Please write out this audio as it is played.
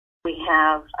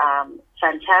have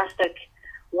fantastic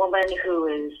woman who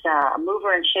is a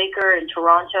mover and shaker in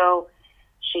Toronto.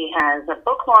 She has a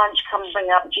book launch coming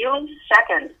up June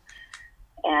 2nd,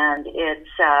 and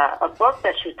it's a book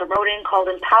that she's promoting called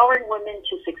Empowering Women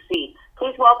to Succeed.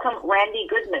 Please welcome Randi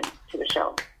Goodman to the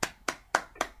show.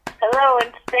 Hello,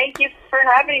 and thank you for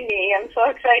having me. I'm so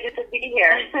excited to be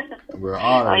here. We're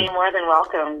honored. Oh, you're more than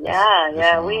welcome. Yeah.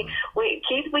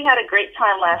 Keith, we had a great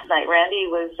time last night. Randy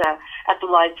was at the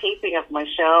live taping of my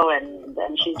show,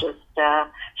 and she just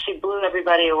she blew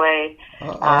everybody away.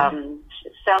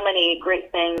 So many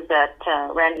great things that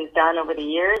Randy's done over the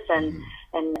years, and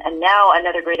now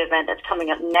another great event that's coming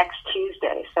up next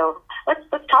Tuesday. So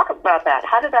let's talk about that.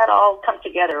 How did that all come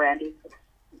together, Randy?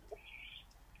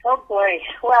 Oh boy.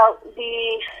 Well,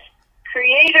 the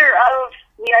creator of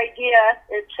the idea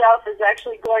itself is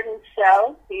actually Gordon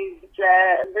Sell. He's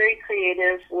very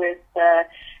creative with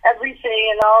everything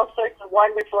and all sorts of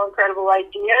wonderful, incredible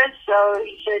ideas. So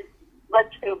he said,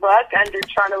 let's do a book under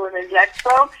Toronto Women's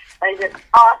Expo. I said,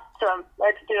 awesome,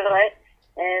 let's do it.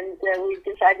 And we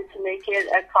decided to make it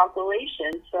a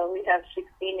compilation. So we have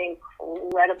 16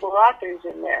 incredible authors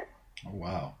in there. Oh,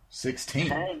 wow.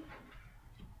 16. Okay.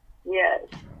 Yes,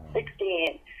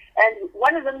 16. And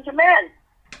one of them's a man.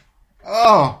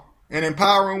 Oh, and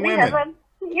empowering women.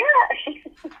 Yeah.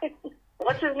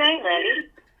 What's his name, Randy?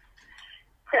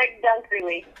 Craig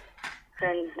Dunkerley.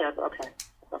 Okay.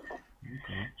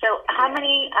 So how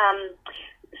many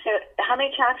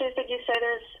chapters did you say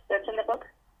that's in the book?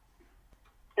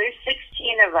 There's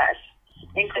 16 of us,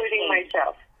 including 16.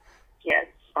 myself. Yes.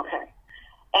 Okay.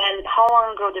 And how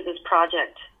long ago did this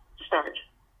project start?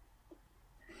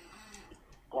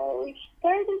 We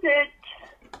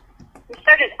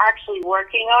started actually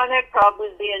working on it probably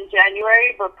in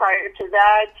January, but prior to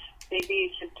that,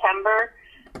 maybe September,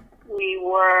 we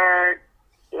were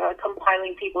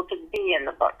compiling people to be in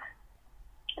the book.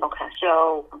 Okay.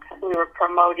 So we were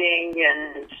promoting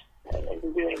and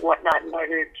doing whatnot in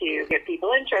order to get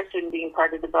people interested in being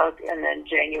part of the book. And then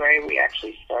January, we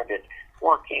actually started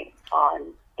working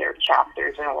on their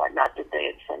chapters and whatnot that they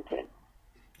had sent in.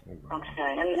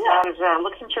 Okay. And I was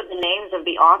looking through the names of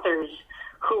the authors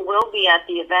who will be at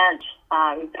the event.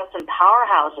 You've got some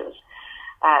powerhouses.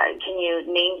 Can you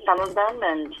name some of them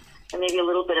and maybe a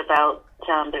little bit about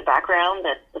their background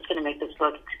that's going to make this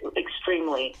book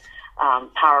extremely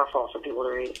powerful for people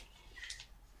to read?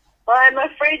 Well, I'm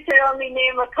afraid to only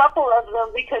name a couple of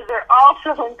them because they're all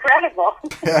so incredible.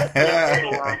 Yeah.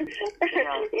 You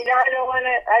know, I don't want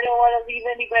to leave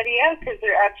anybody out because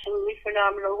they're absolutely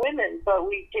phenomenal women. But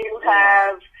we do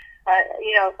have,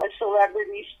 a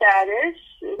celebrity status,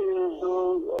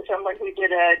 someone who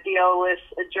did a deal with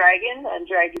a dragon on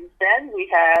Dragon's Den. We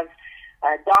have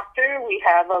a doctor, we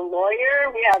have a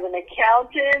lawyer, we have an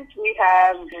accountant, we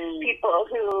have people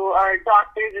who are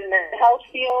doctors in the health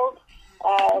field.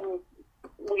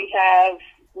 We have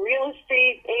real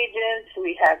estate agents,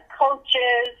 we have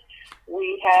coaches,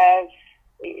 we have,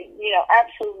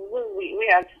 absolutely, we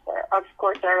have, of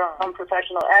course, our own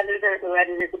professional editor who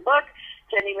edited the book.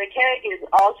 Jenny McKeag is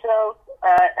also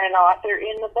an author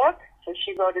in the book, so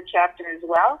she wrote a chapter as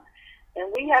well.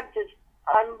 And we have just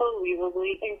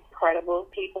unbelievably incredible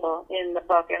people in the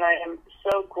book, and I am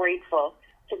so grateful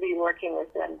to be working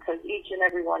with them because each and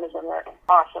every one of them are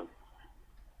awesome.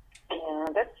 Yeah,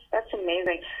 that's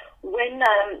amazing. When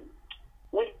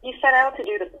you set out to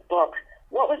do the book,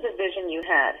 what was the vision you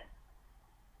had?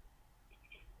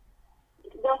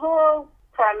 The whole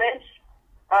premise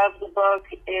of the book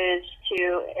is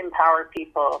to empower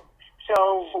people.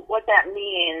 So what that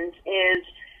means is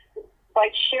by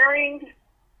sharing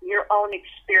your own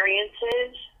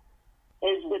experiences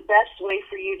is the best way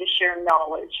for you to share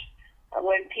knowledge.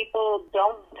 When people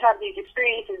don't have these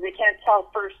experiences, they can't tell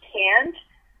firsthand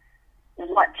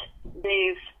what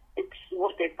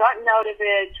they've gotten out of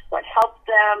it, what helped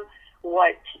them,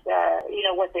 what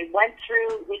they went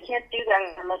through. They can't do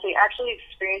that unless they actually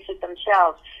experience it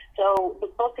themselves. So the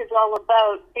book is all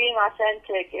about being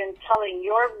authentic and telling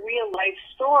your real life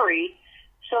story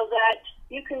so that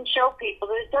you can show people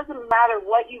that it doesn't matter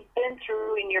what you've been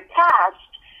through in your past.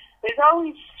 There's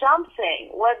always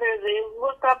something, whether they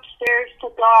look upstairs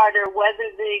to God or whether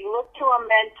they look to a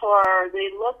mentor or they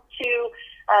look to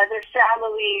their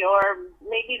family, or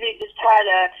maybe they just had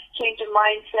a change of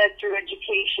mindset through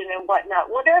education and whatnot.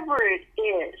 Whatever it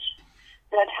is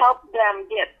that helped them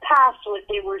get past what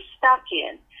they were stuck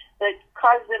in, that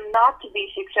caused them not to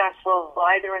be successful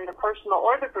either in the personal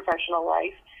or the professional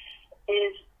life,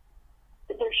 is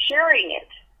they're sharing it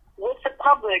with the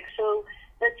public so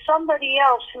that somebody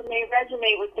else who may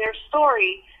resonate with their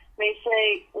story may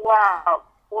say, wow,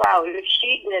 wow, if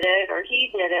she did it or he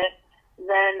did it,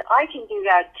 then I can do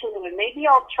that too. And maybe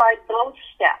I'll try those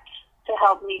steps to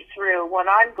help me through what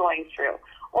I'm going through.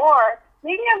 Or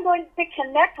maybe I'm going to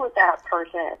connect with that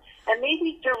person, and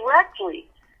maybe directly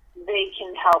they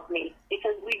can help me,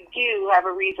 because we do have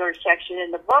a resource section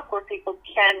in the book where people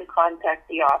can contact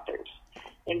the authors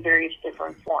in various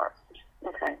different forms.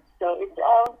 Okay. So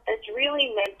it's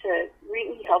really meant to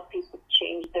really help people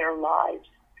change their lives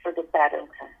for the better.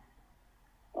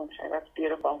 Okay, that's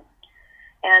beautiful.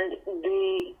 And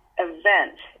the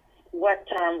event, where's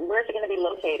it going to be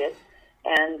located,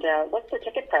 and what's the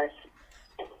ticket price?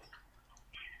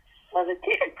 Well, the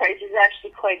ticket price is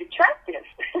actually quite attractive.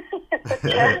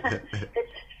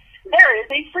 There is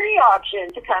a free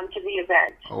option to come to the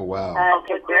event. Oh, wow.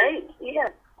 Okay, great.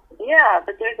 Yeah,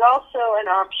 but there's also an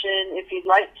option if you'd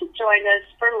like to join us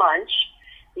for lunch.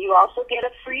 You also get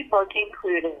a free book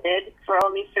included for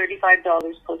only $35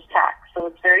 post-tax. So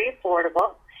it's very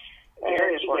affordable.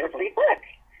 And you get a free book.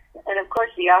 And, of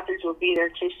course, the authors will be there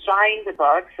to sign the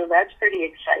book, so that's pretty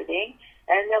exciting.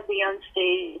 And they'll be on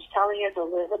stage telling us a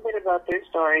little bit about their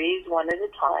stories one at a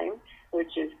time,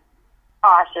 which is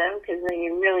awesome, because then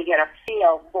you really get a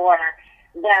feel for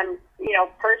them,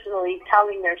 personally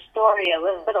telling their story a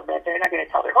little bit. They're not going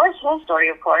to tell their whole story,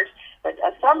 of course, but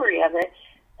a summary of it.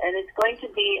 And it's going to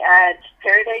be at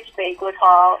Paradise Banquet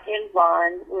Hall in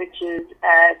Vaughan, which is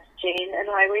at Jane and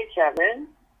Highway 7.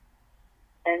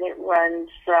 And it runs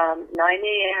from 9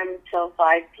 a.m. till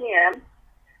 5 p.m.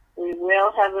 We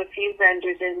will have a few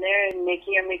vendors in there, and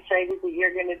Nikki, I'm excited that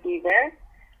you're going to be there.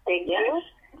 Thank you.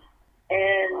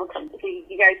 And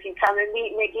you guys can come and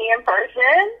meet Nikki in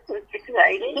person. It's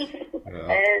exciting.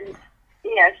 And,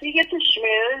 so you get to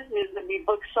schmooze. There's going to be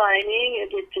book signing. You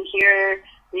get to hear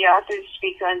the authors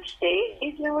speak on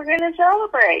stage, and we're going to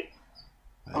celebrate.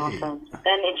 Awesome.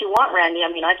 And if you want, Randy,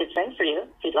 I could sing for you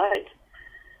if you'd like.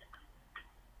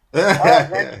 Oh,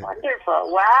 that's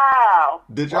wonderful. Wow.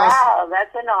 Wow,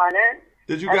 that's an honor.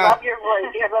 I love your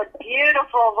voice. You have a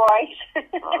beautiful voice.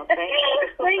 Oh, thank you.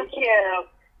 Thank you.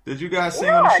 Did you guys sing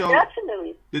on the show?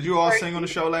 Definitely. Did you all sing on the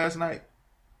show last night?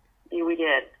 Yeah, we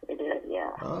did.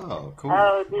 Yeah. Oh, cool.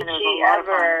 Oh, did she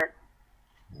ever?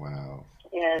 Wow.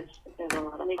 Yes.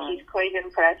 Nikki's quite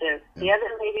impressive. The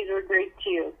other ladies were great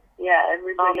too. Yeah,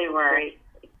 everybody. They were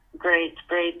great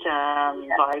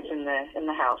vibes in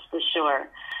the house for sure,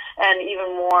 and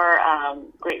even more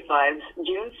great vibes.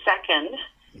 June 2nd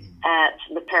at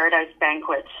the Paradise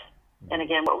Banquet, and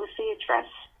again, what was the address?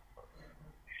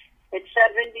 It's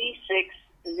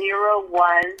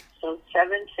 7601, so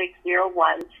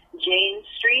 7601 Jane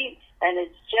Street, and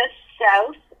it's just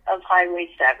south of Highway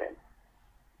 7.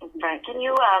 Right. Can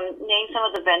you name some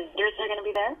of the vendors that are going to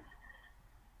be there?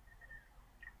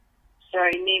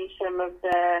 Sorry, name some of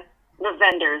the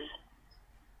vendors.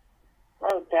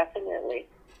 Oh, definitely.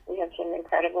 We have some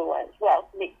incredible ones. Well,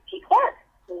 Nikki Clarke.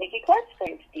 Nikki Clarke's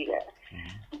going to be there.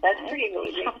 That's pretty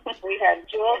amazing. We have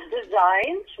Jules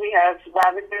Designs. We have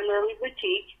Lavender Lily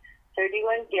Boutique,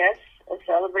 31 Gifts, a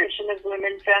celebration of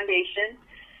Women Foundation,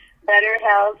 Better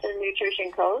Health and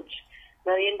Nutrition Coach,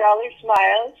 $1 Million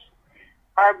Smiles,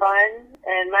 Arbonne,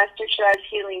 and Master Shaz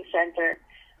Healing Center.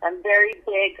 I'm very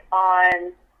big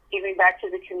on giving back to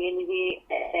the community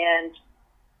and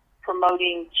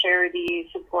promoting charities,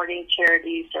 supporting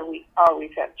charities, so we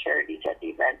always have charities at the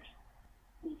events.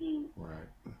 Mm-hmm. Right.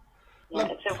 Yeah,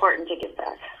 it's important to give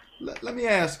back. Let me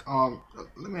ask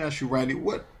you, Randy,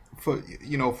 what for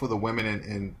the women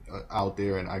in out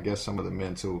there, and I guess some of the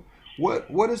men too.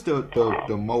 What is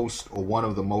the most, or one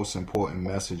of the most important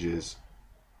messages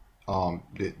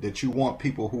that you want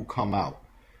people who come out,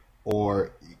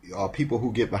 or people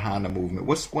who get behind the movement?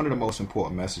 What's one of the most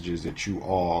important messages that you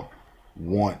all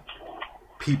want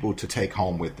people to take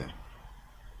home with them?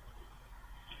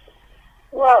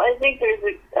 Well, I think there's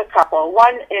a couple.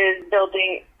 One is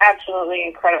building absolutely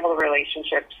incredible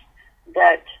relationships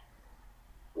that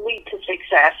lead to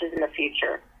success in the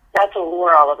future. That's what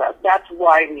we're all about. That's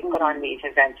why we put on these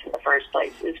events in the first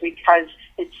place, is because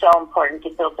it's so important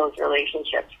to build those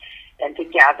relationships and to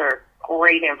gather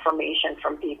great information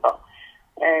from people.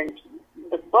 And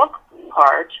the book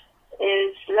part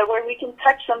is that where we can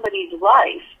touch somebody's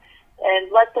life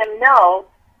and let them know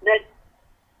that,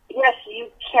 yes, you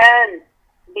can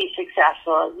be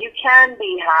successful. You can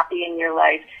be happy in your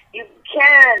life. You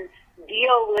can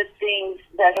deal with things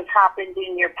that have happened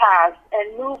in your past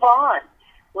and move on.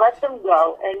 Let them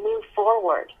go and move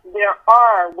forward. There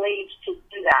are ways to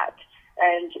do that.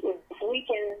 And if we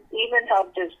can even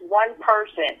help just one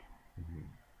person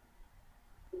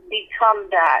become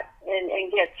that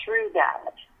and get through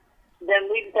that, then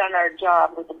we've done our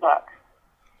job with the book.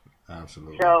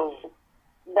 Absolutely. So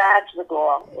that's the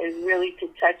goal, is really to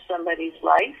touch somebody's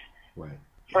life right.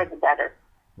 for the better.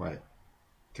 Right.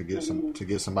 To get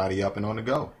somebody up and on the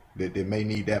go. They may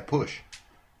need that push.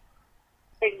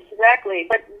 Exactly.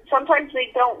 But sometimes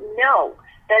they don't know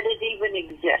that it even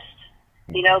exists.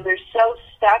 You know, they're so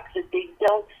stuck that they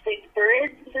don't think there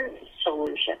is a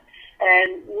solution.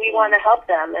 And we want to help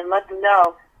them and let them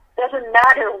know it doesn't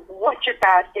matter what your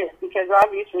past is, because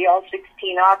obviously all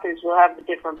 16 authors will have a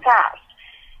different past.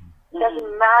 It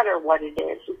doesn't matter what it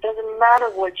is. It doesn't matter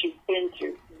what you've been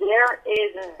through. There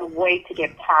is a way to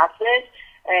get past it,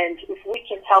 and if we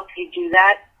can help you do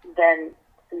that, then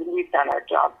we've done our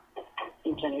job.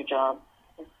 You've done your job.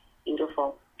 It's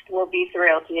beautiful. We'll be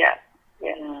thrilled, yeah.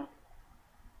 Yeah.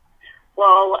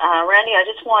 Well, Randi, I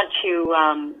just want to,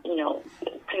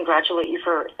 congratulate you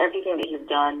for everything that you've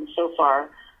done so far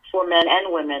for men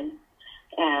and women,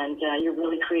 and you're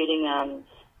really creating, a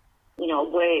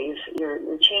wave.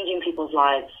 You're changing people's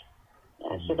lives,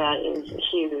 so that is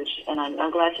huge, and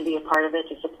I'm glad to be a part of it,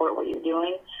 to support what you're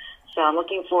doing. So I'm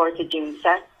looking forward to June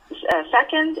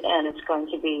 2nd, and it's going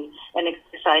to be an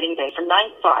exciting day from 9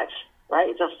 to 5, right?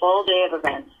 It's a full day of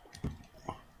events.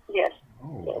 Yes.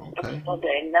 Oh, okay. A full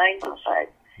day, 9 to 5.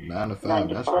 9 to 5,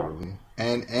 that's early.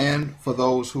 And for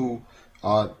those who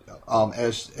are,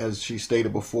 as she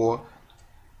stated before,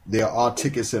 there are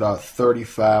tickets that are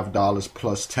 $35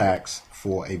 plus tax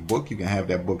for a book. You can have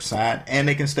that book signed, and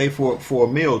they can stay for a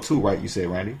meal too, right? You said,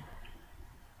 Randi?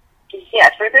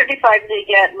 Yes, for $35 they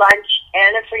get lunch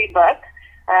and a free book.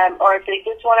 Or if they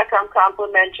just want to come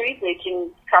complimentary, they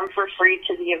can come for free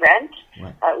to the event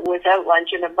without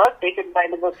lunch and a book. They can buy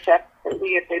the book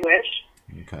separately if they wish.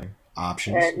 Okay.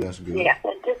 Options, and, that's good. Yeah,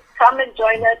 and just come and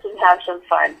join us and have some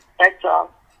fun. That's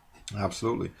all.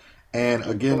 Absolutely. And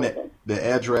again, the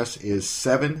address is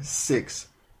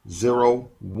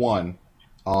 7601,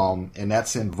 and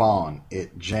that's in Vaughan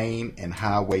at Jane and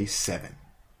Highway 7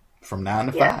 from 9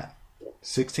 to 5.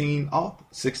 16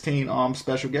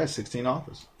 special guests, 16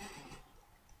 authors.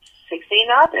 16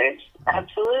 authors,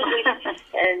 absolutely.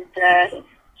 And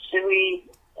should we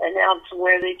announce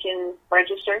where they can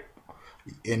register?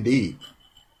 Indeed.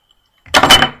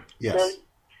 Yes. So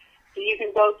you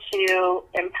can go to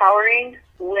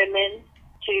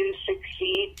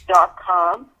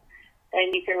empoweringwomentosucceed.com,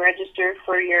 and you can register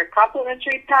for your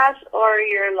complimentary pass or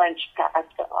your lunch pass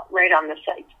right on the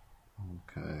site.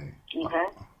 Okay. Okay.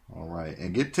 All right,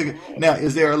 and get tickets. Now,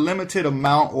 is there a limited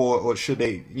amount, or should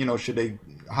they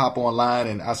hop online?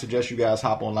 And I suggest you guys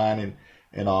hop online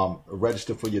and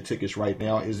register for your tickets right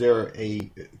now.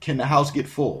 Can the house get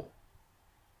full?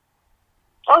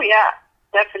 Oh yeah,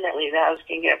 definitely. The house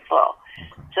can get full.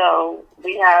 Okay. So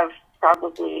we have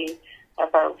probably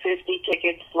about 50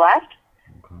 tickets left.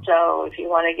 Okay. So if you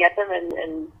want to get them,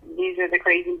 and these are the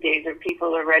crazy days where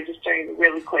people are registering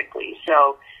really quickly.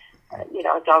 So.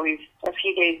 It's always a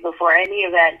few days before any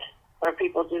event where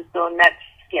people just go nuts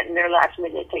getting their last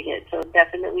minute ticket. So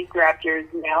definitely grab yours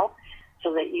now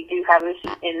so that you do have us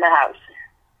in the house.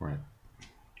 Right.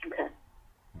 Okay.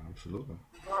 Absolutely.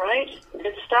 All right.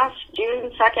 Good stuff. June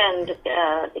 2nd,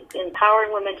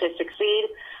 Empowering Women to Succeed.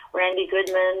 Randi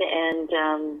Goodman and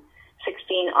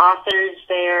 16 authors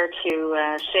there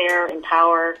to share,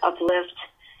 empower, uplift,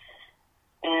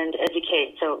 and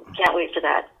educate. So can't wait for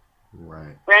that.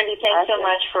 Right. Randi, thanks so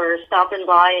much for stopping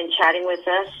by and chatting with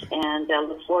us, and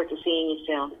look forward to seeing you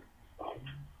soon.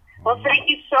 Well, thank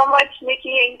you so much,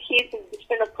 Nikki and Keith. It's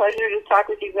been a pleasure to talk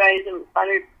with you guys. I'm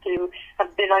honored to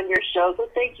have been on your show, so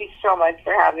thank you so much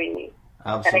for having me.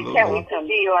 Absolutely. And I can't wait to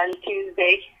see you on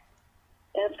Tuesday.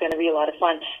 It's going to be a lot of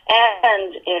fun.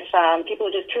 And if people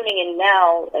are just tuning in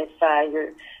now, if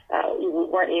you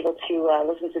weren't able to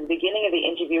listen to the beginning of the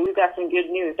interview, we've got some good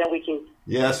news, don't we, Keith?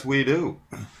 Yes, we do.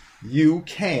 You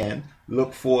can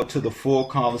look forward to the full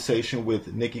conversation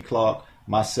with Nikki Clarke,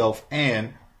 myself,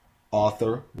 and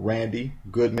author Randi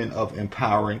Goodman of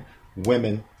Empowering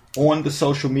Women on the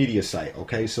social media site.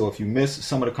 Okay, so if you missed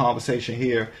some of the conversation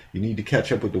here, you need to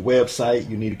catch up with the website.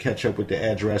 You need to catch up with the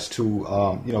address to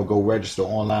go register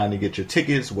online to get your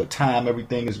tickets, what time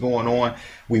everything is going on.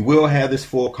 We will have this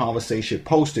full conversation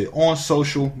posted on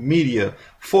social media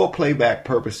for playback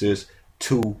purposes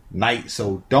tonight,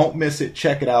 so don't miss it.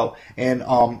 Check it out, and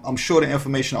I'm sure the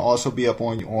information will also be up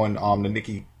on the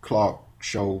Nikki Clarke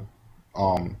show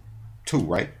too,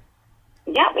 right?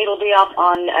 Yeah, it'll be up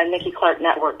on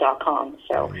NikkiClarkeNetwork.com.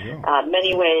 So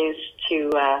many ways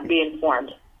to be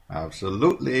informed.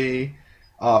 Absolutely.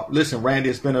 Listen, Randi,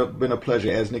 it's been a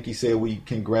pleasure. As Nikki said, we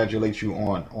congratulate you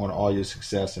on all your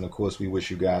success, and of course, we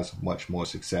wish you guys much more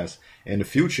success in the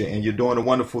future. And you're doing a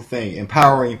wonderful thing,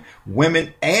 empowering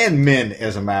women and men.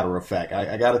 As a matter of fact,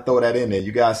 I got to throw that in there.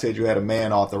 You guys said you had a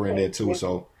man author in there too,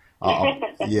 so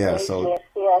yeah. So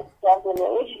yes,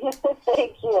 definitely.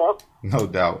 Thank you. no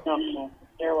doubt.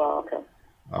 You're welcome.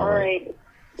 All right.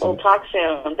 We'll talk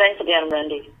soon. Thanks again,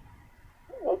 Randi.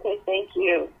 Okay, thank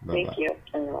you. Bye-bye. Thank you.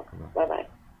 You're welcome. Bye-bye.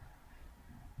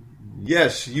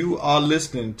 Yes, you are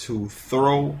listening to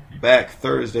Throwback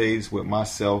Thursdays with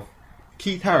myself,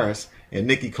 Keith Harris, and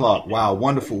Nikki Clarke. Wow,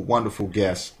 wonderful, wonderful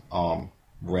guest,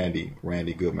 Randi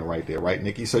Goodman, right there, right,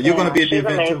 Nikki? So you're going to be at the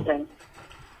event amazing.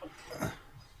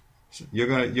 too. You're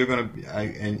gonna,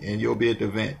 and you'll be at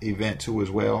the event too as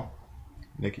well,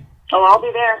 Nikki. Oh, I'll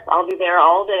be there. I'll be there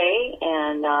all day,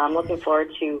 and I'm looking forward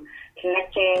to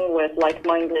connecting with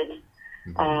like-minded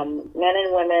men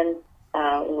and women.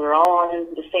 We're all on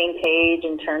the same page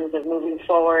in terms of moving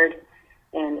forward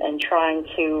and trying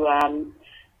to,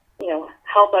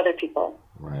 help other people.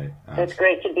 Right. So it's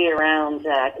great to be around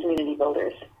community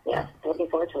builders. Yeah, looking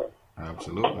forward to it.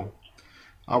 Absolutely.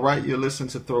 All right, you're listening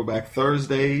to Throwback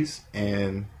Thursdays,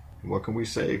 and what can we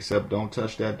say except don't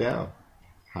touch that dial?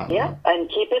 Yeah, and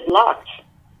keep it locked.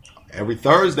 Every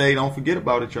Thursday, don't forget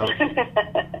about it, y'all.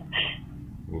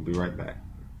 We'll be right back.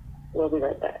 We'll be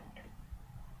right back.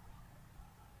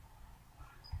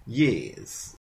 Yes.